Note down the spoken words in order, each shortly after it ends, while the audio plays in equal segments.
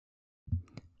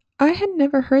I had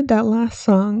never heard that last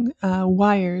song,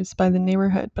 "Wires" by The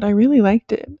Neighborhood, but I really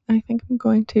liked it. I think I'm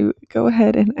going to go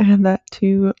ahead and add that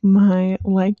to my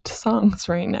liked songs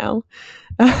right now.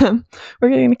 Um, we're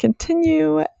going to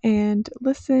continue and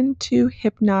listen to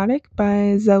 "Hypnotic"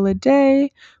 by Zella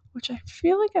Day, which I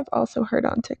feel like I've also heard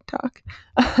on TikTok,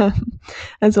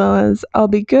 as well as "I'll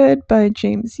Be Good" by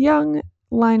James Young,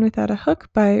 "Line Without a Hook"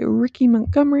 by Ricky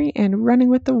Montgomery, and "Running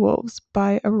with the Wolves"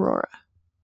 by Aurora.